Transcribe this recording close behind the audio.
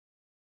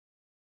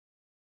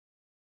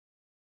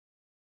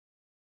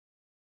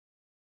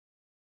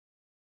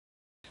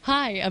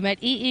Hi, I'm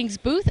at E-Ink's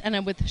booth and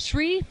I'm with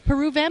Sri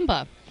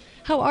Peruvemba.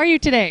 How are you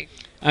today?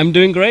 I'm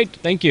doing great,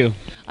 thank you.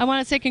 I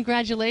want to say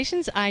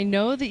congratulations. I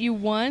know that you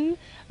won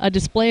a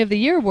Display of the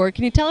Year award.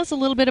 Can you tell us a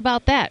little bit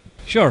about that?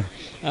 Sure,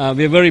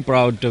 we're very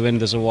proud to win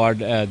this award.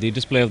 The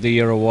Display of the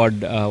Year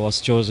award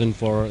was chosen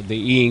for the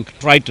E-Ink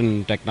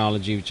Triton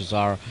technology, which is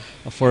our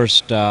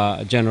first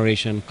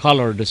generation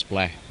color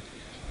display.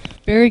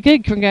 Very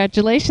good.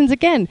 Congratulations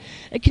again.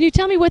 Can you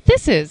tell me what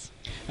this is?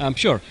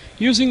 Sure.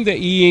 Using the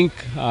e-ink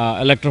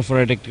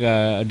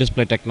electrophoretic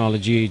display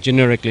technology,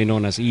 generically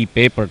known as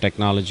e-paper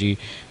technology,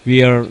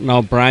 we are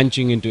now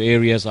branching into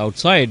areas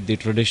outside the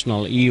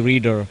traditional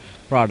e-reader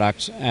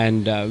products,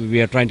 and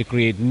we are trying to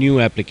create new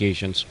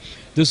applications.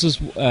 This is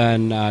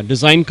a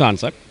design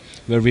concept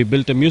where we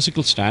built a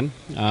musical stand.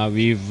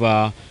 We've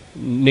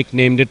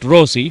nicknamed it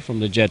Rosie from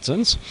the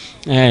Jetsons,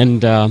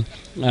 and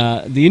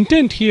the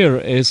intent here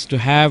is to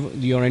have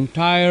your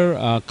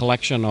entire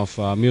collection of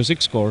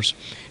music scores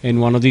in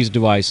one of these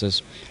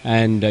devices,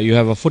 and you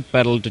have a foot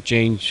pedal to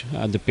change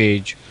the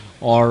page,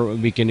 or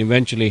we can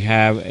eventually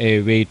have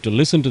a way to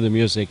listen to the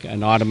music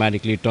and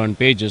automatically turn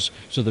pages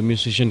so the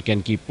musician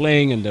can keep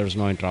playing and there's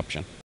no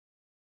interruption.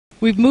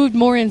 We've moved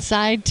more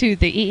inside to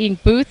the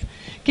E-Ink booth.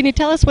 Can you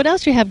tell us what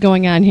else you have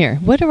going on here?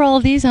 What are all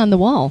of these on the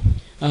wall?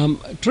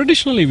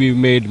 Traditionally, we've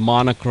made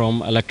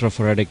monochrome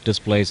electrophoretic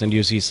displays, and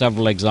you see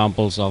several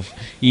examples of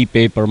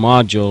e-paper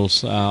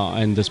modules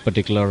in this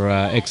particular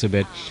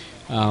exhibit.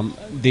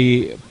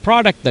 The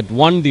product that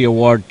won the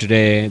award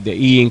today, the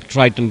E-Ink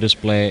Triton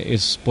display,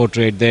 is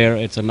portrayed there.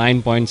 It's a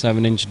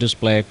 9.7-inch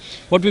display.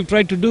 What we've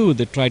tried to do with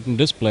the Triton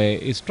display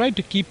is try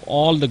to keep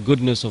all the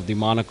goodness of the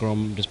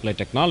monochrome display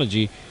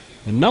technology.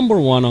 The number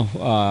one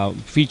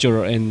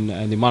feature in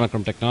the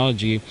monochrome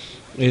technology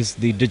is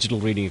the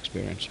digital reading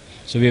experience.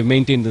 So we have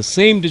maintained the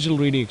same digital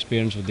reading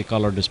experience with the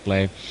color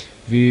display.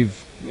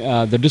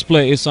 The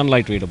display is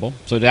sunlight readable,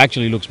 so it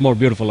actually looks more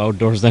beautiful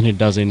outdoors than it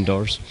does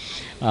indoors.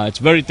 It's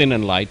very thin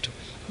and light,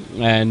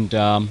 and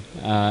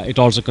it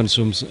also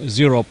consumes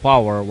zero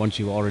power once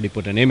you've already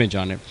put an image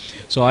on it.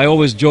 So I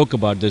always joke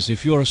about this.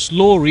 If you're a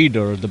slow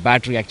reader, the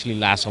battery actually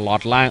lasts a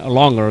lot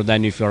longer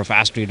than if you're a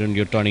fast reader and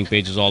you're turning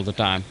pages all the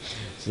time.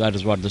 So that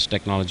is what this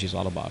technology is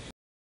all about.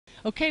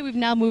 Okay, we've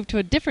now moved to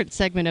a different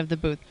segment of the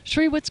booth.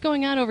 Sri, what's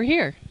going on over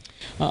here?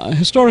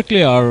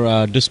 Historically,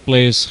 our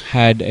displays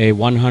had a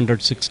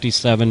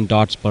 167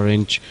 dots per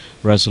inch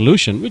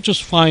resolution, which was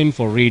fine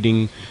for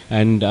reading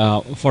and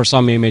for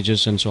some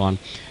images and so on.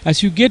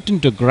 As you get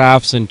into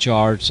graphs and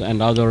charts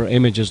and other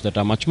images that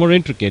are much more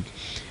intricate,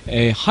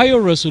 a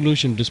higher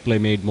resolution display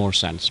made more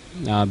sense,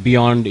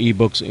 beyond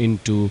ebooks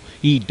into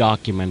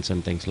e-documents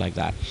and things like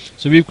that.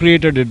 So we've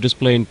created a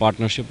display in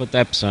partnership with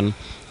Epson,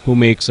 who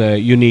makes a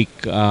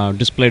unique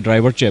display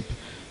driver chip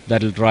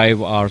that will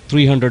drive our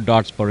 300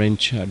 dots per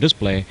inch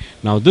display.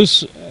 Now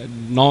this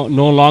no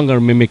longer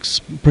mimics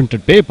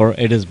printed paper.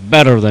 It is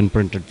better than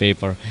printed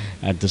paper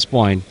at this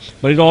point,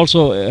 but it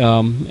also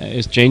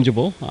is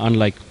changeable,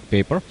 unlike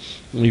paper.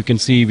 You can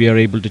see we are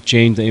able to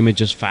change the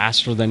images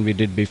faster than we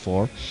did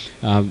before.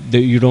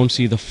 You don't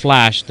see the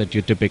flash that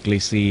you typically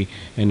see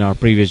in our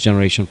previous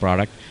generation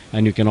product,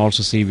 and you can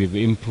also see we've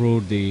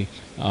improved the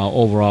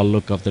overall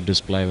look of the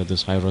display with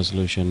this high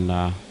resolution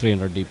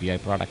 300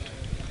 dpi product.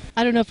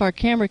 I don't know if our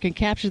camera can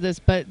capture this,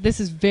 but this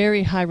is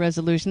very high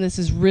resolution. This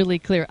is really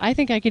clear. I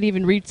think I could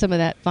even read some of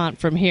that font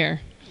from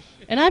here.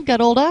 And I've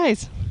got old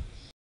eyes.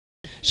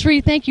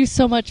 Sri, thank you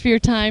so much for your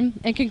time,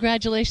 and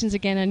congratulations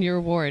again on your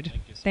award.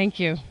 Thank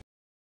you.